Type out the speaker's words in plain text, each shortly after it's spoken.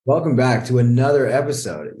Welcome back to another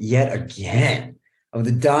episode, yet again, of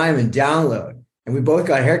the Diamond Download. And we both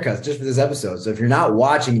got haircuts just for this episode. So if you're not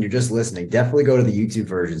watching and you're just listening, definitely go to the YouTube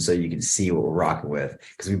version so you can see what we're rocking with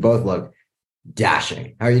because we both look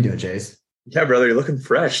dashing. How are you doing, Chase? Yeah, brother, you're looking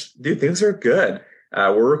fresh. Dude, things are good.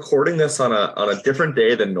 We're recording this on a different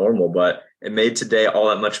day than normal, but it made today all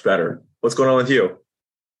that much better. What's going on with you?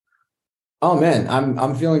 Oh man,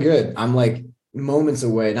 I'm feeling good. I'm like moments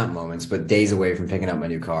away, not moments, but days away from picking up my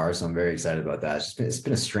new car. So I'm very excited about that. It's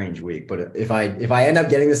been a strange week, but if I end up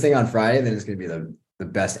getting this thing on Friday, then it's gonna be the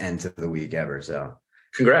best end to the week ever. So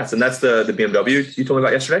Congrats. And that's the BMW you told me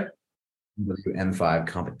about yesterday? M5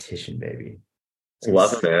 competition, baby. It's gonna be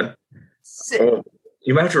Love it, man. sick. Oh,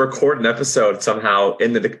 you might have to record an episode somehow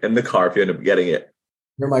in the car if you end up getting it.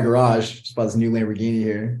 Here in my garage, just bought this new Lamborghini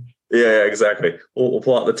here. Yeah, exactly. We'll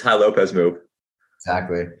pull out the Ty Lopez move.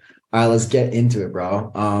 Exactly. All right, let's get into it,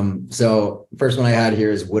 bro. So first one I had here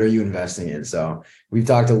is what are you investing in? So we've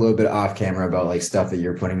talked a little bit off camera about like stuff that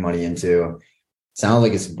you're putting money into. Sounds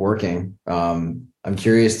like it's working. I'm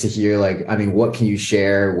curious to hear like, I mean, what can you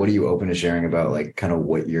share? What are you open to sharing about like kind of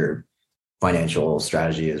what your financial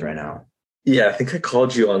strategy is right now? Yeah, I think I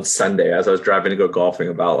called you on Sunday as I was driving to go golfing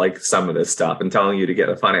about like some of this stuff and telling you to get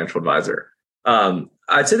a financial advisor.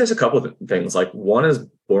 I'd say there's a couple of things. Like one is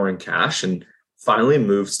borrowing cash and finally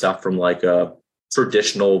move stuff from like a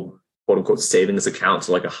traditional quote unquote savings account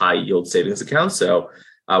to like a high yield savings account. So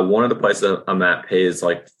one of the places that I'm at pays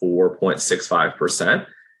like 4.65%.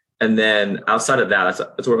 And then outside of that,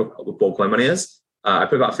 that's where the bulk of my money is. I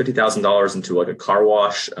put about $50,000 into like a car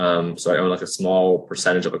wash. So I own like a small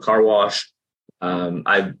percentage of a car wash.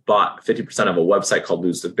 I bought 50% of a website called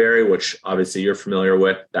Lose the Berry, which obviously you're familiar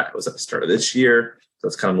with. That was at the start of this year. So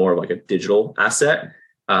it's kind of more of like a digital asset.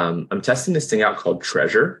 I'm testing this thing out called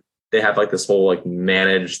Treasure. They have like this whole like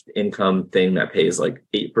managed income thing that pays like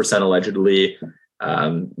 8% allegedly.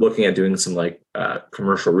 Looking at doing some like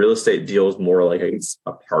commercial real estate deals, more like a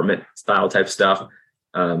apartment style type stuff.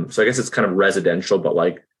 So I guess it's kind of residential, but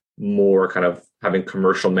like more kind of having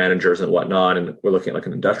commercial managers and whatnot. And we're looking at like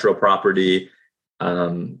an industrial property.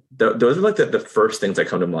 Those are like the first things that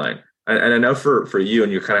come to mind. And I know for you,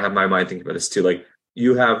 and you kind of have my mind thinking about this too, like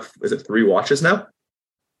you have, is it 3 watches now?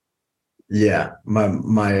 Yeah, my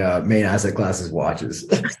main asset class is watches.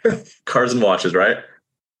 Cars and watches, right?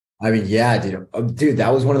 I mean, yeah, dude. Dude,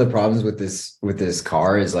 that was one of the problems with this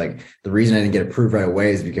car is like the reason I didn't get approved right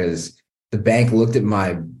away is because the bank looked at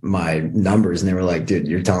my numbers and they were like, dude,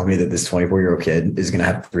 you're telling me that this 24-year-old kid is gonna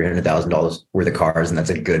have $300,000 worth of cars and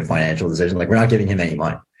that's a good financial decision. Like, we're not giving him any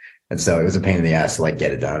money. And so it was a pain in the ass to like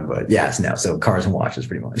get it done. But yes, no. So cars and watches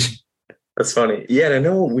pretty much. That's funny. Yeah, and I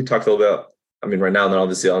know we talked a little bit, I mean, right now, and then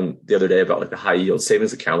obviously on the other day about like the high yield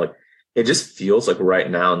savings account. Like it just feels like right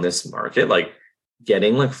now in this market, like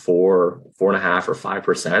getting like 4.5 or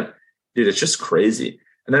 5%, dude, it's just crazy.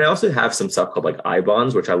 And then I also have some stuff called like I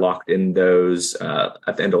bonds, which I locked in those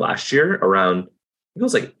at the end of last year around, I think it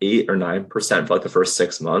was like 8 or 9% for like the first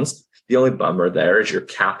 6 months. The only bummer there is you're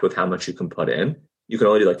capped with how much you can put in. You can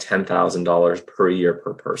only do like $10,000 per year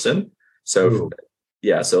per person. So Ooh.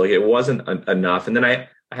 yeah, so like it wasn't enough. And then I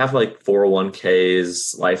have like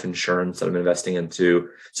 401ks, life insurance that I'm investing into.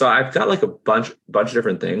 So I've got like a bunch of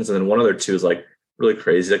different things. And then one other two is like really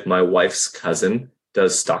crazy. Like my wife's cousin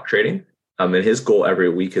does stock trading. And his goal every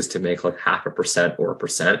week is to make like 0.5% or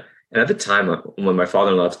 1%. And at the time when my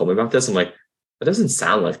father-in-law told me about this, I'm like, that doesn't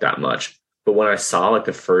sound like that much. But when I saw like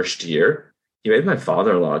the first year, he made my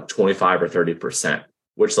father-in-law 25 or 30%,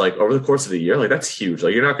 which like over the course of the year, like that's huge.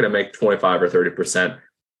 Like you're not going to make 25 or 30%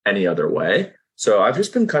 any other way. So I've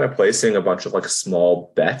just been kind of placing a bunch of like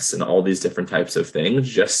small bets and all these different types of things,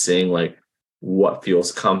 just seeing like what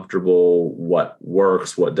feels comfortable, what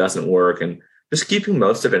works, what doesn't work, and just keeping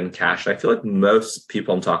most of it in cash. And I feel like most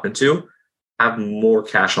people I'm talking to have more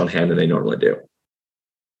cash on hand than they normally do.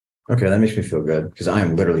 Okay, that makes me feel good because I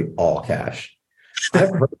am literally all cash.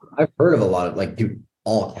 I've heard of a lot of like, dude,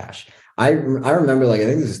 all cash. I remember like I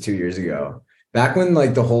think this is 2 years ago, back when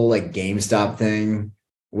like the whole like GameStop thing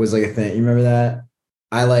was like a thing. You remember that?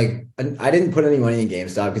 I didn't put any money in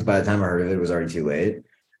GameStop because by the time I heard of it, it was already too late.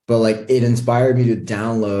 But like it inspired me to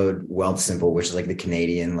download Wealth Simple, which is like the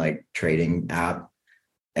Canadian like trading app.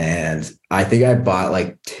 And I think I bought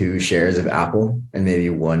like 2 shares of Apple and maybe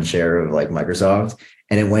 1 share of like Microsoft,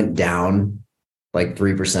 and it went down like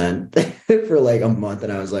 3% for like a month.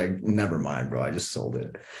 And I was like, never mind, bro. I just sold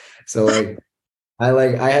it. So I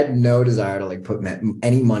had no desire to like put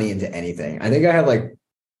any money into anything. I think I have like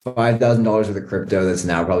 $5,000 worth of crypto that's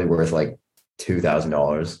now probably worth like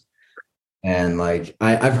 $2,000. And like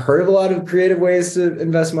I've heard of a lot of creative ways to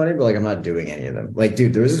invest money, but like I'm not doing any of them. Like,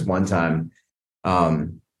 dude, there was this one time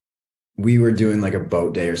we were doing like a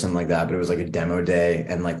boat day or something like that, but it was like a demo day.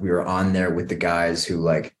 And like we were on there with the guys who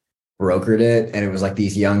like brokered it. And it was like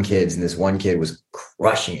these young kids, and this one kid was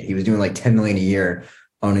crushing it. He was doing like 10 million a year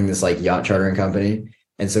owning this like yacht chartering company.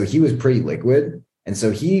 And so he was pretty liquid. And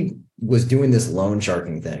so he was doing this loan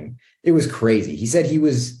sharking thing. It was crazy. He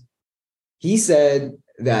said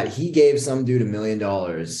that he gave some dude $1 million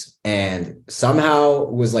and somehow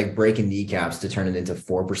was like breaking kneecaps to turn it into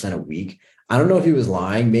 4% a week. I don't know if he was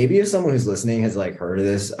lying. Maybe if someone who's listening has like heard of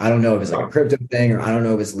this, I don't know if it's like a crypto thing, or I don't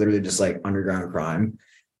know if it's literally just like underground crime,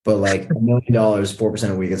 but like $1 million,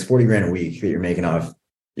 4% a week, it's 40 grand a week that you're making off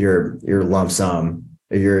your lump sum,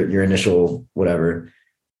 your initial whatever.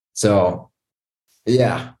 So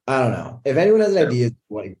yeah, I don't know. If anyone has an idea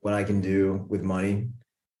what I can do with money.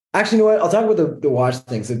 Actually, you know what? I'll talk about the watch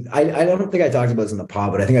thing. So I don't think I talked about this in the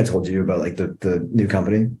pod, but I think I told you about like the new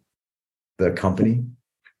company, the company.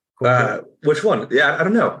 Which one? Yeah, I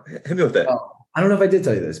don't know. Hit me with it. Oh, I don't know if I did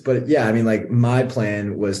tell you this, but yeah, I mean, like my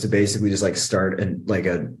plan was to basically just like start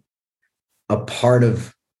a part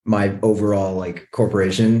of my overall like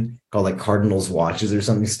corporation called like Cardinal's Watches or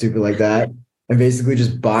something stupid like that, and basically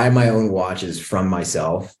just buy my own watches from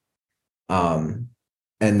myself, and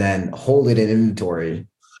then hold it in inventory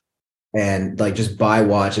and like just buy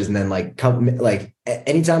watches, and then like come like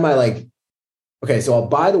anytime I like, okay, so I'll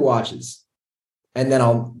buy the watches and then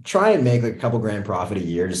I'll try and make like a couple grand profit a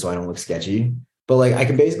year just so I don't look sketchy. But like I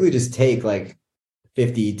can basically just take like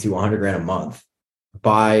 50 to 100 grand a month,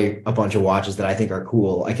 buy a bunch of watches that I think are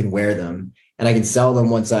cool. I can wear them and I can sell them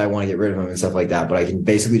once I want to get rid of them and stuff like that. But I can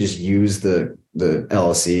basically just use the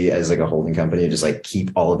LLC as like a holding company and just like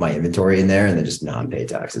keep all of my inventory in there and then just not pay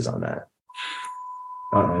taxes on that.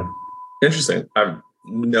 Interesting. I've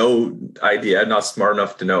no idea, not smart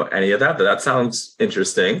enough to know any of that, but that sounds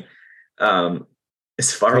interesting.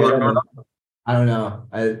 Is fire alarm going on? I don't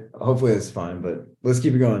know. Hopefully it's fine, but let's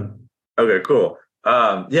keep it going. Okay, cool.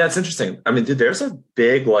 Yeah, it's interesting. I mean, dude, there's a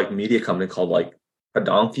big like media company called like a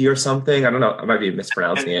donkey or something. I don't know. I might be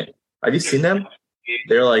mispronouncing it. Have you seen them?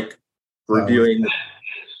 They're like reviewing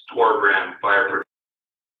program fire.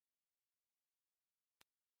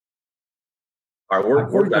 All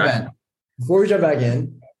right, we're back. Before we jump back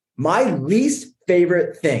in, my least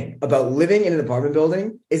favorite thing about living in an apartment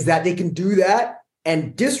building is that they can do that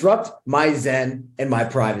and disrupt my zen and my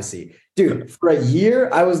privacy. Dude, for a year,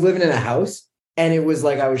 I was living in a house and it was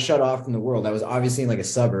like I was shut off from the world. I was obviously in like a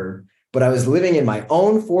suburb, but I was living in my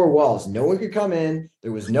own four walls. No one could come in.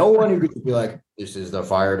 There was no one who could be like, this is the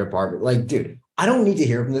fire department. Like, dude, I don't need to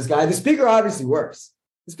hear from this guy. The speaker obviously works.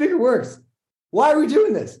 The speaker works. Why are we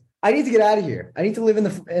doing this? I need to get out of here. I need to live in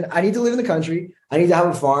the country. I need to have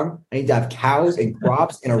a farm. I need to have cows and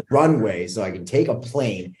crops and a runway so I can take a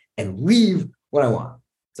plane and leave when I want.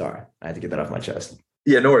 Sorry, I had to get that off my chest.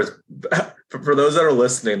 Yeah, no worries. For those that are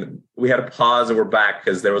listening, we had to pause and we're back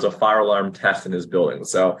because there was a fire alarm test in his building.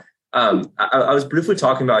 So I was briefly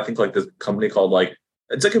talking about, I think like this company called like,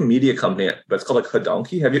 it's like a media company, but it's called like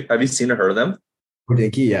Hodinkee. Have you seen or heard of them?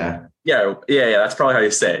 Hodinkee, yeah. Yeah. That's probably how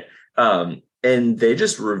you say it. And they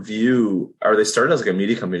just review, or they started as like a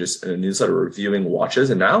media company, just in a newsletter reviewing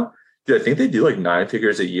watches. And now, dude, I think they do like 9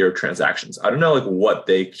 figures a year of transactions. I don't know like what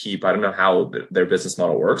they keep. I don't know how their business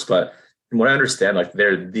model works, but from what I understand, like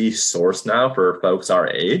they're the source now for folks our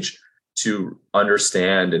age to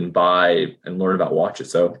understand and buy and learn about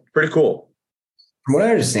watches. So pretty cool. From what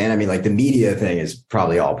I understand, I mean, like the media thing is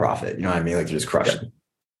probably all profit. You know what I mean? Like they're just crushing.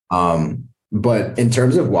 Yeah. But in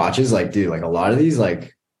terms of watches, like, dude, like a lot of these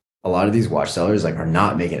watch sellers like are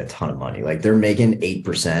not making a ton of money. Like they're making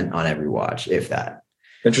 8% on every watch, if that.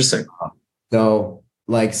 Interesting. So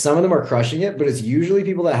like some of them are crushing it, but it's usually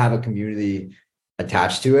people that have a community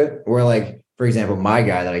attached to it. Or like, for example, my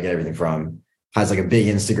guy that I get everything from has like a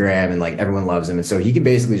big Instagram and like everyone loves him. And so he can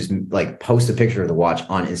basically just like post a picture of the watch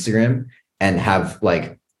on Instagram and have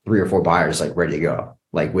like 3 or 4 buyers like ready to go,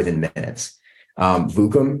 like within minutes.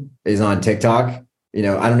 Vukum is on TikTok. You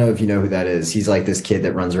know, I don't know if you know who that is. He's like this kid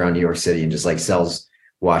that runs around New York City and just like sells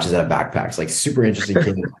watches out of backpacks, like super interesting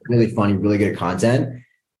kid, really funny, really good at content.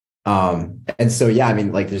 And so, yeah, I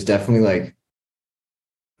mean, like, there's definitely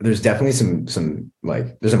some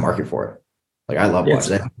like, there's a market for it. Like, I love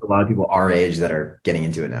watches. I think a lot of people our age that are getting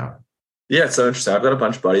into it now. Yeah, it's so interesting. I've got a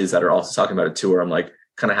bunch of buddies that are also talking about it too, where I'm like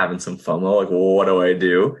kind of having some FOMO, like, well, what do I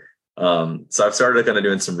do? So I've started kind of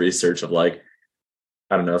doing some research of like,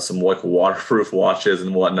 I don't know, some like waterproof watches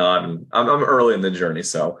and whatnot. And I'm early in the journey,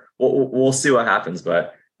 so we'll see what happens.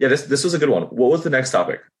 But yeah, this was a good one. What was the next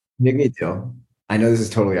topic? Me too. I know this is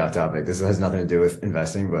totally off topic. This has nothing to do with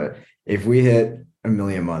investing, but if we hit $1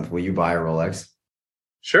 million a month, will you buy a Rolex?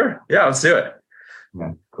 Sure. Yeah, let's do it.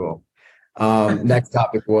 Yeah, cool. Next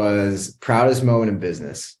topic was proudest moment in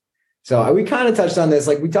business. So we kind of touched on this.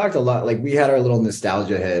 Like we talked a lot, like we had our little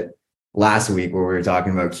nostalgia hit last week where we were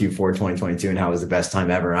talking about Q4 2022 and how it was the best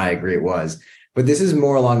time ever. And I agree it was. But this is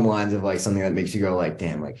more along the lines of like something that makes you go like,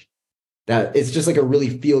 damn, like that it's just like a really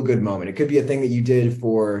feel good moment. It could be a thing that you did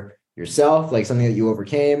for yourself, like something that you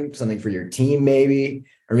overcame, something for your team, maybe,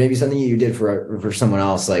 or maybe something you did for someone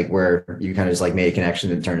else, like where you kind of just like made a connection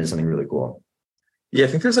and turned into something really cool. Yeah, I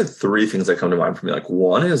think there's like three things that come to mind for me. Like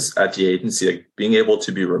one is at the agency, like being able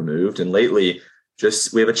to be removed. And lately,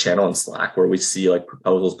 just we have a channel in Slack where we see like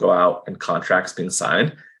proposals go out and contracts being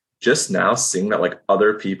signed. Just now seeing that like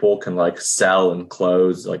other people can like sell and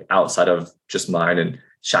close like outside of just mine and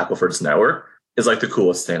Shackelford's network is like the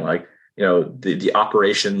coolest thing. Like, you know, the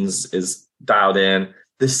operations is dialed in.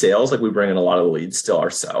 The sales, like we bring in a lot of the leads still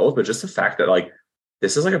ourselves, but just the fact that like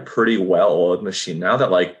this is like a pretty well-oiled machine now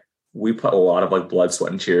that like we put a lot of like blood,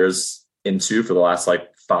 sweat, and tears into for the last like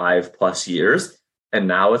 5+ years. And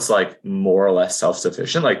now it's like more or less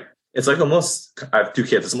self-sufficient. Like it's like almost, I have 2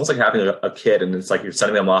 kids. It's almost like having a kid and it's like you're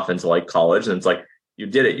sending them off into like college and it's like, you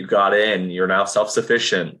did it, you got in, you're now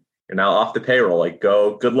self-sufficient, you're now off the payroll, like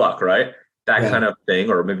go, good luck, right? That kind of thing.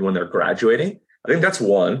 Or maybe when they're graduating, I think that's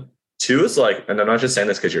one. Two is like, and I'm not just saying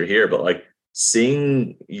this because you're here, but like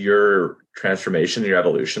seeing your transformation, your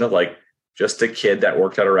evolution of like, just a kid that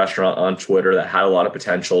worked at a restaurant on Twitter that had a lot of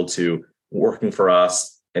potential to working for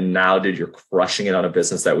us. And now, dude, you're crushing it on a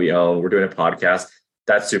business that we own. We're doing a podcast.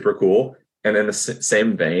 That's super cool. And in the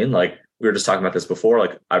same vein, like we were just talking about this before,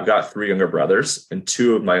 like I've got 3 younger brothers and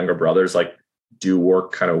 2 of my younger brothers, like do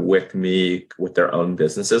work kind of with me with their own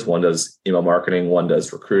businesses. One does email marketing, one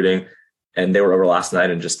does recruiting. And they were over last night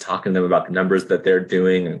and just talking to them about the numbers that they're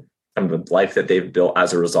doing and kind of the life that they've built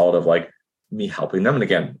as a result of like me helping them. And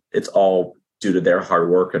again, it's all due to their hard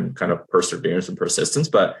work and kind of perseverance and persistence.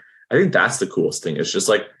 But I think that's the coolest thing. It's just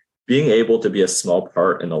like being able to be a small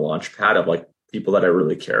part in the launch pad of like people that I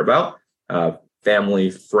really care about,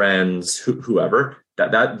 family, friends, whoever.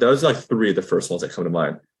 Those are like 3 of the first ones that come to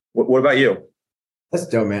mind. What about you? That's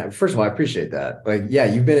dope, man. First of all, I appreciate that. Like, yeah,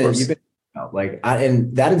 you've been like,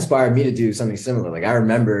 and that inspired me to do something similar. Like, I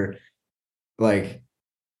remember, like,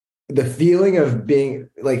 the feeling of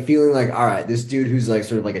feeling like, all right, this dude who's like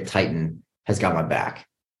sort of like a titan has got my back.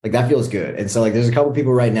 Like, that feels good. And so, like, there's a couple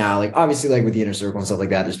people right now, like, obviously, like with the inner circle and stuff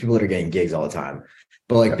like that. There's people that are getting gigs all the time,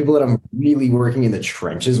 but like people that I'm really working in the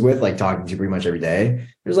trenches with, like talking to pretty much every day.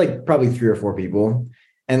 There's like probably 3 or 4 people,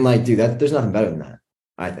 and like, dude, there's nothing better than that.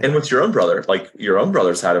 I think. And with your own brother, like your own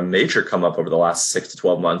brother's had a major come up over the last 6 to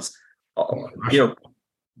 12 months. You know,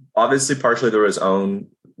 obviously partially through his own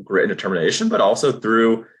grit and determination, but also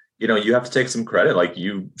through, you know, you have to take some credit. Like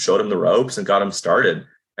you showed him the ropes and got him started,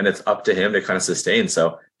 and it's up to him to kind of sustain.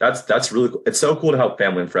 So that's really cool. It's so cool to help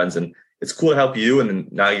family and friends, and it's cool to help you. And then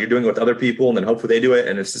now you're doing it with other people, and then hopefully they do it.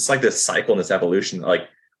 And it's just like this cycle and this evolution. Like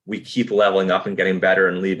we keep leveling up and getting better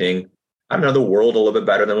and leaving, I don't know, the world a little bit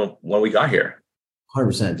better than when we got here.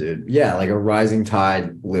 100%, dude. Yeah, like a rising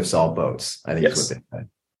tide lifts all boats, I think is what they say.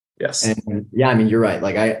 Yes. And yeah, I mean, you're right.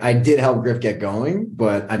 Like I did help Griff get going,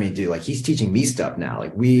 but I mean, dude, like he's teaching me stuff now.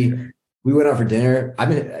 Like we went out for dinner.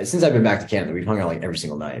 Since I've been back to Canada, we've hung out like every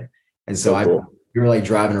single night. And so we were like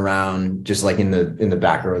driving around just like in the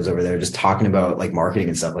back roads over there, just talking about like marketing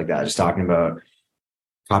and stuff like that. Just talking about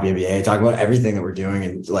Copy MBA, talking about everything that we're doing.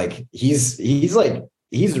 And like, he's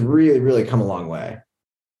really, really come a long way.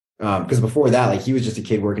 Because before that, like he was just a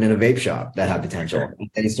kid working in a vape shop that had potential.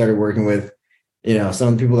 And then he started working with, you know,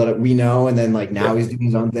 some people that we know. And then like now he's doing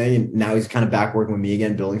his own thing. And now he's kind of back working with me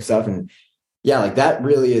again, building stuff. And yeah, like that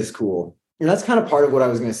really is cool. And that's kind of part of what I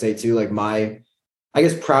was going to say too. Like my, I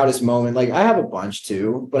guess, proudest moment. Like I have a bunch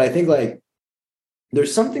too, but I think like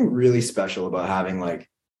there's something really special about having like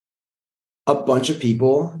a bunch of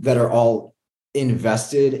people that are all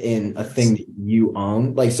invested in a thing that you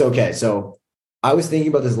own. Like, so I was thinking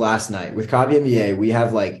about this last night with Copy MBA. We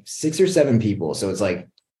have like 6 or 7 people. So it's like,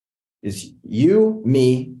 it's you,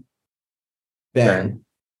 me, Ben,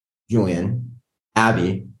 Julian,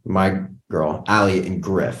 Abby, my girl, Allie, and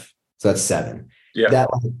Griff. So that's 7. Yeah.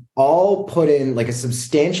 That like, all put in like a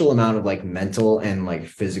substantial amount of like mental and like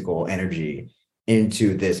physical energy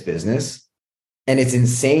into this business. And it's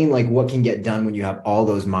insane like what can get done when you have all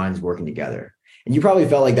those minds working together. And you probably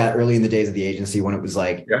felt like that early in the days of the agency when it was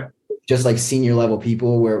like, just like senior level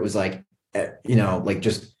people where it was like, you know, like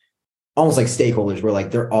just almost like stakeholders where like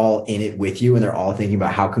they're all in it with you and they're all thinking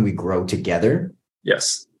about how can we grow together.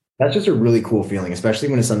 Yes. That's just a really cool feeling, especially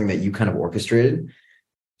when it's something that you kind of orchestrated.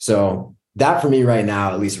 So that for me right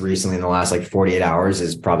now, at least recently in the last like 48 hours,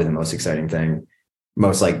 is probably the most exciting thing,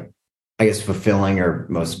 most like, I guess, fulfilling or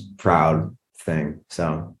most proud thing.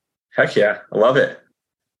 So Heck yeah, I love it.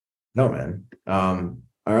 no, man.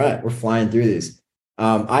 All right, we're flying through these.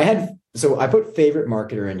 So I put favorite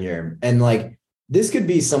marketer in here, and like this could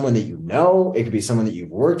be someone that you know, it could be someone that you've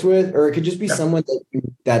worked with, or it could just be Yeah. someone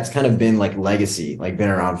that's kind of been like legacy, like been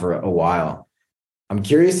around for a while. I'm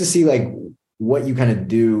curious to see like what you kind of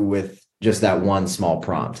do with just that one small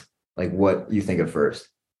prompt, like what you think of first.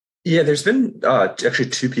 Yeah, there's been actually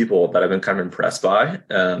two people that I've been kind of impressed by.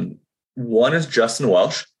 One is Justin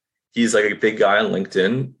Welsh. He's like a big guy on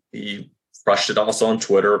LinkedIn. He crushed it also on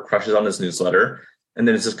Twitter, crushes on his newsletter. And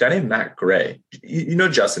then there's this guy named Matt Gray. You know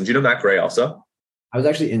Justin. Do you know Matt Gray also? I was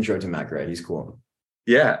actually intro to Matt Gray. He's cool.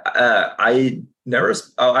 Yeah, I never.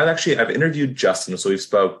 I've interviewed Justin, so we've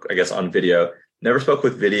spoke, I guess, on video. Never spoke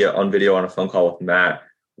with video on a phone call with Matt.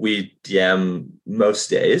 We DM most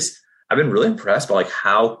days. I've been really impressed by like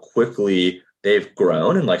how quickly they've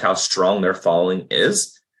grown and like how strong their following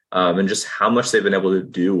is, and just how much they've been able to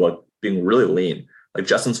do while being really lean. Like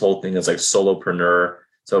Justin's whole thing is like solopreneur.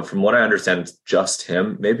 So from what I understand, it's just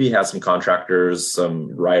him. Maybe he has some contractors,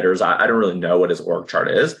 some writers. I don't really know what his org chart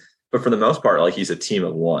is, but for the most part, like he's a team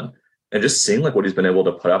of one. And just seeing like what he's been able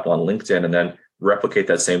to put up on LinkedIn and then replicate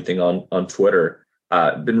that same thing on Twitter,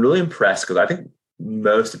 been really impressed because I think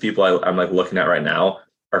most of the people I'm like looking at right now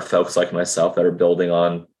are folks like myself that are building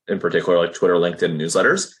on, in particular, like Twitter, LinkedIn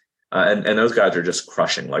newsletters, and those guys are just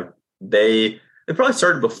crushing. Like they probably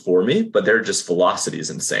started before me, but their just velocity is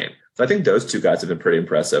insane. So I think those two guys have been pretty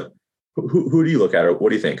impressive. Who do you look at, or what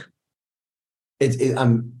do you think?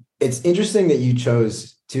 It's interesting that you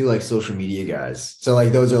chose two like social media guys. So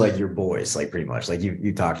like those are like your boys, like pretty much. Like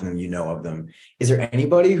you talk to them, you know of them. Is there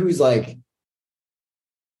anybody who's like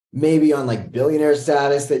maybe on like billionaire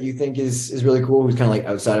status that you think is really cool, who's kind of like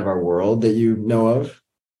outside of our world that you know of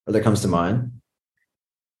or that comes to mind?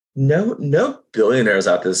 No billionaires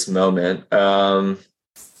at this moment. I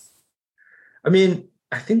mean,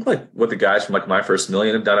 I think like what the guys from like My First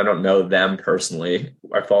Million have done. I don't know them personally.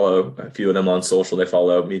 I follow a few of them on social. They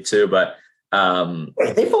follow me too, but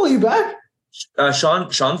Wait, they follow you back?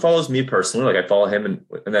 Sean follows me personally. Like I follow him,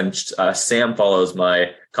 and then Sam follows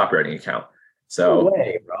my copywriting account. No So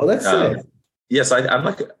way, bro. That's sick. yes, I'm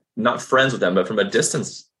like not friends with them, but from a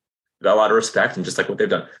distance, got a lot of respect and just like what they've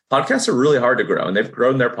done. Podcasts are really hard to grow, and they've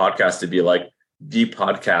grown their podcast to be like the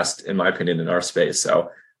podcast, in my opinion, in our space.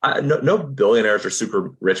 So no billionaires or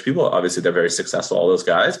super rich people. Obviously, they're very successful, all those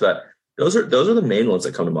guys, but those are the main ones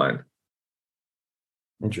that come to mind.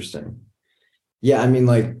 Interesting. Yeah, I mean,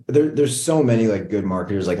 like there's so many like good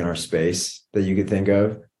marketers like in our space that you could think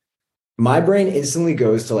of. My brain instantly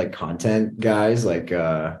goes to like content guys, like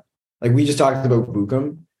we just talked about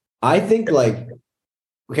Bookum. I think like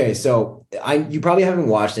okay, so you probably haven't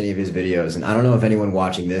watched any of his videos, and I don't know if anyone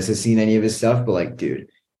watching this has seen any of his stuff, but like, dude,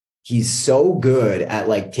 he's so good at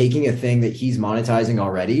like taking a thing that he's monetizing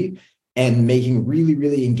already and making really,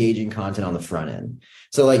 really engaging content on the front end.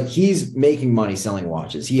 So like he's making money selling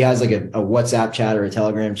watches. He has like a WhatsApp chat or a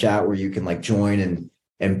Telegram chat where you can like join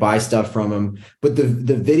and buy stuff from him. But the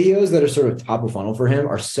videos that are sort of top of funnel for him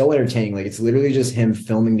are so entertaining. Like it's literally just him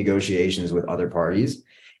filming negotiations with other parties.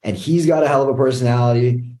 And he's got a hell of a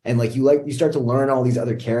personality. And like you start to learn all these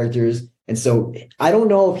other characters. And so I don't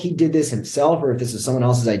know if he did this himself or if this is someone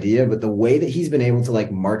else's idea, but the way that he's been able to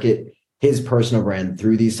like market his personal brand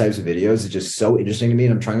through these types of videos is just so interesting to me.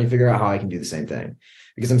 And I'm trying to figure out how I can do the same thing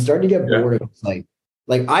because I'm starting to get bored of like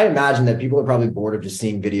I imagine that people are probably bored of just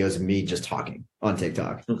seeing videos of me just talking on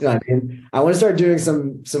TikTok. You know what I mean? I want to start doing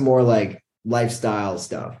some more like lifestyle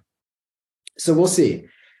stuff. So we'll see.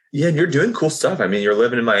 Yeah, and you're doing cool stuff. I mean, you're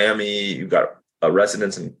living in Miami. You've got a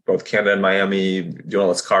residence in both Canada and Miami, doing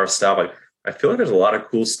all this car stuff. Like, I feel like there's a lot of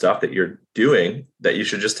cool stuff that you're doing that you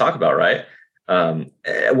should just talk about, right?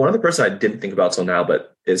 One other person I didn't think about till now,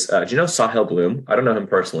 but is do you know Sahil Bloom? I don't know him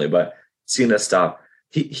personally, but seeing this stuff,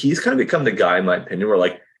 he's kind of become the guy, in my opinion, where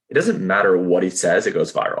like it doesn't matter what he says, it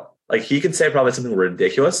goes viral. Like he can say probably something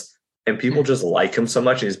ridiculous, and people just like him so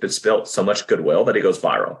much, and he's been built so much goodwill that he goes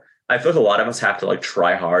viral. I feel like a lot of us have to like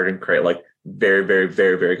try hard and create like very, very,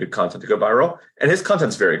 very, very good content to go viral. And his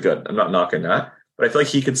content's very good. I'm not knocking that, but I feel like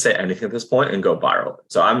he could say anything at this point and go viral.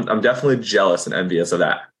 So I'm definitely jealous and envious of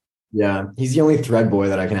that. Yeah, he's the only thread boy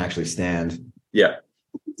that I can actually stand. Yeah.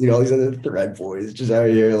 Dude, all these other thread boys just out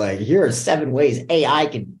here like, here are 7 ways AI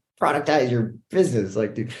can productize your business.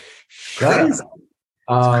 Like, dude, shut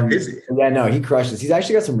up. Yeah, no, he crushes. He's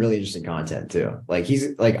actually got some really interesting content too. Like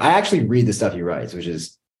he's like, I actually read the stuff he writes, which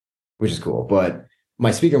is which is cool. But my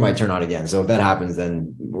speaker might turn on again. So if that happens,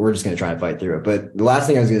 then we're just going to try and fight through it. But the last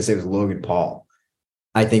thing I was going to say was Logan Paul.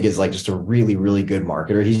 I think is like just a really, really good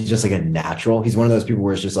marketer. He's just like a natural. He's one of those people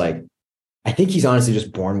where it's just like, I think he's honestly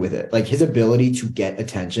just born with it. Like his ability to get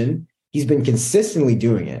attention, he's been consistently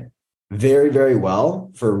doing it very, very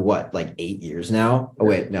well for what, like 8 years now? Oh,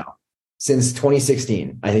 wait, no. Since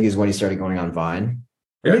 2016, I think is when he started going on Vine.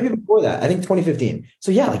 Or maybe before that, I think 2015.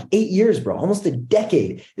 So yeah, like 8 years, bro, almost a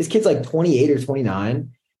decade. This kid's like 28 or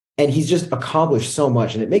 29. And he's just accomplished so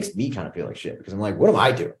much. And it makes me kind of feel like shit because I'm like, what am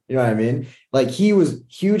I doing? You know what I mean? Like he was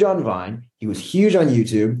huge on Vine. He was huge on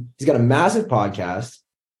YouTube. He's got a massive podcast.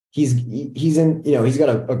 He's in, you know, he's got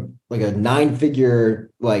a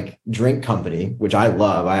 9-figure like drink company, which I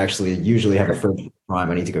love. I actually usually have a first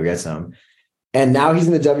prime. I need to go get some. And now he's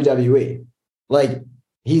in the WWE. Like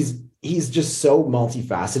he's just so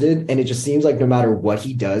multifaceted. And it just seems like no matter what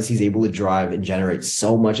he does, he's able to drive and generate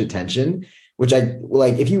so much attention, which I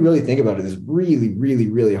like, if you really think about it, is really, really,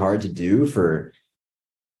 really hard to do for,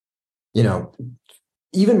 you know,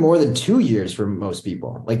 even more than 2 years for most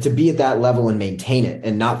people, like to be at that level and maintain it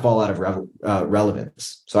and not fall out of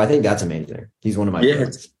relevance. So I think that's amazing. He's one of my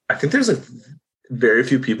favorites. I think there's like very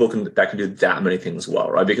few people that can do that many things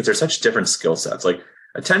well, right? Because there's such different skill sets. Like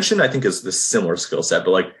attention, I think is the similar skill set,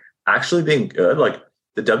 but like actually being good, like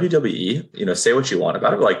the WWE, you know, say what you want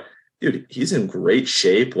about it, but like, dude, he's in great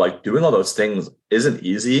shape. Like doing all those things isn't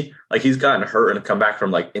easy. Like he's gotten hurt and come back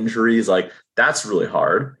from like injuries. Like that's really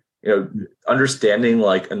hard. You know, understanding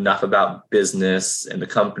like enough about business and the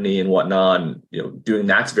company and whatnot, and you know, doing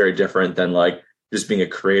that's very different than like just being a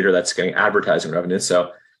creator that's getting advertising revenue.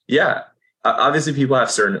 So yeah, obviously people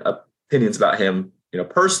have certain opinions about him, you know,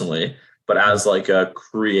 personally, but as like a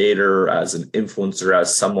creator, as an influencer,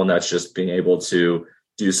 as someone that's just being able to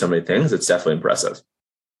do so many things, it's definitely impressive.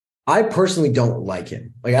 I personally don't like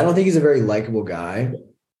him. Like, I don't think he's a very likable guy.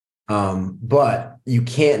 But you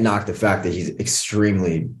can't knock the fact that he's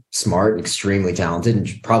extremely smart, extremely talented,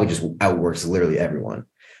 and probably just outworks literally everyone.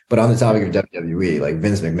 But on the topic of WWE, like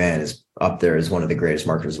Vince McMahon is up there as one of the greatest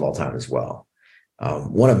marketers of all time as well.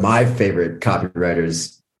 One of my favorite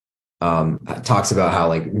copywriters talks about how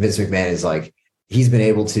like Vince McMahon is like, he's been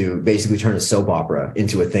able to basically turn a soap opera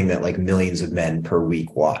into a thing that like millions of men per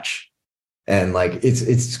week watch. And like,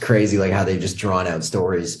 it's crazy, like how they've just drawn out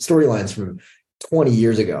storylines from 20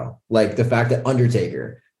 years ago. Like the fact that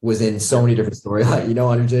Undertaker was in so many different storylines. You know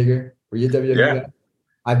Undertaker? Were you a WWE guy?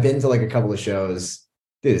 I've been to like a couple of shows.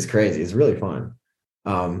 Dude, it's crazy. It's really fun.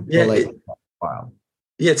 But like, wow.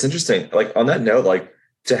 Yeah, it's interesting. Like on that note, like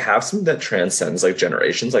to have something that transcends like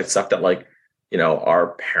generations, like stuff that like, you know,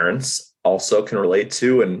 our parents also can relate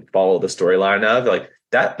to and follow the storyline of, like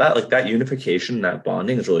that like that unification, that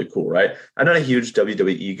bonding is really cool, right? I'm not a huge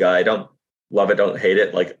WWE guy. I don't love it, don't hate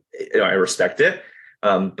it. Like, you know, I respect it.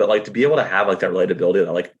 But like to be able to have like that relatability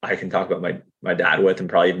that like I can talk about my dad with and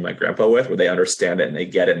probably even my grandpa with, where they understand it and they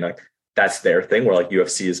get it. And like, that's their thing, where like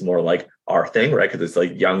UFC is more like our thing, right? Because it's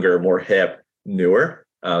like younger, more hip, newer.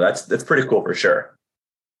 That's pretty cool for sure.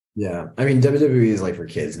 Yeah. I mean, WWE is like for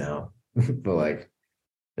kids now, but like,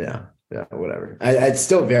 yeah, whatever. It's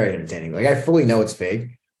still very entertaining. Like I fully know it's fake.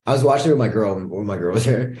 I was watching it with my girl when my girl was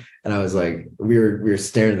there, and I was like, we were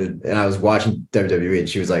staring at and I was watching WWE, and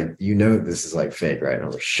she was like, you know, this is like fake, right? And I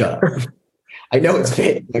was like, shut up. I know it's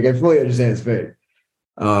fake. Like I fully understand it's fake.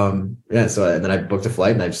 Yeah. So and then I booked a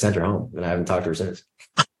flight and I just sent her home, and I haven't talked to her since.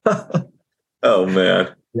 Oh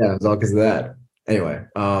man. Yeah, it was all because of that. Anyway,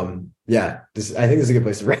 yeah, I think this is a good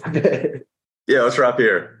place to wrap it. Yeah, let's wrap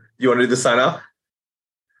here. You want to do the sign off?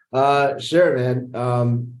 Sure,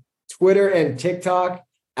 man. Twitter and TikTok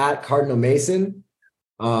at Cardinal Mason.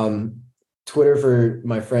 Twitter for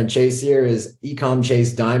my friend Chase here is ecom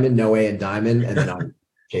Chase Diamond, no A and Diamond, and then I'm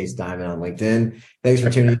Chase Diamond on LinkedIn. Thanks for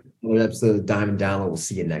tuning in to another episode of Diamond Download. We'll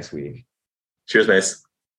see you next week. Cheers, Mace.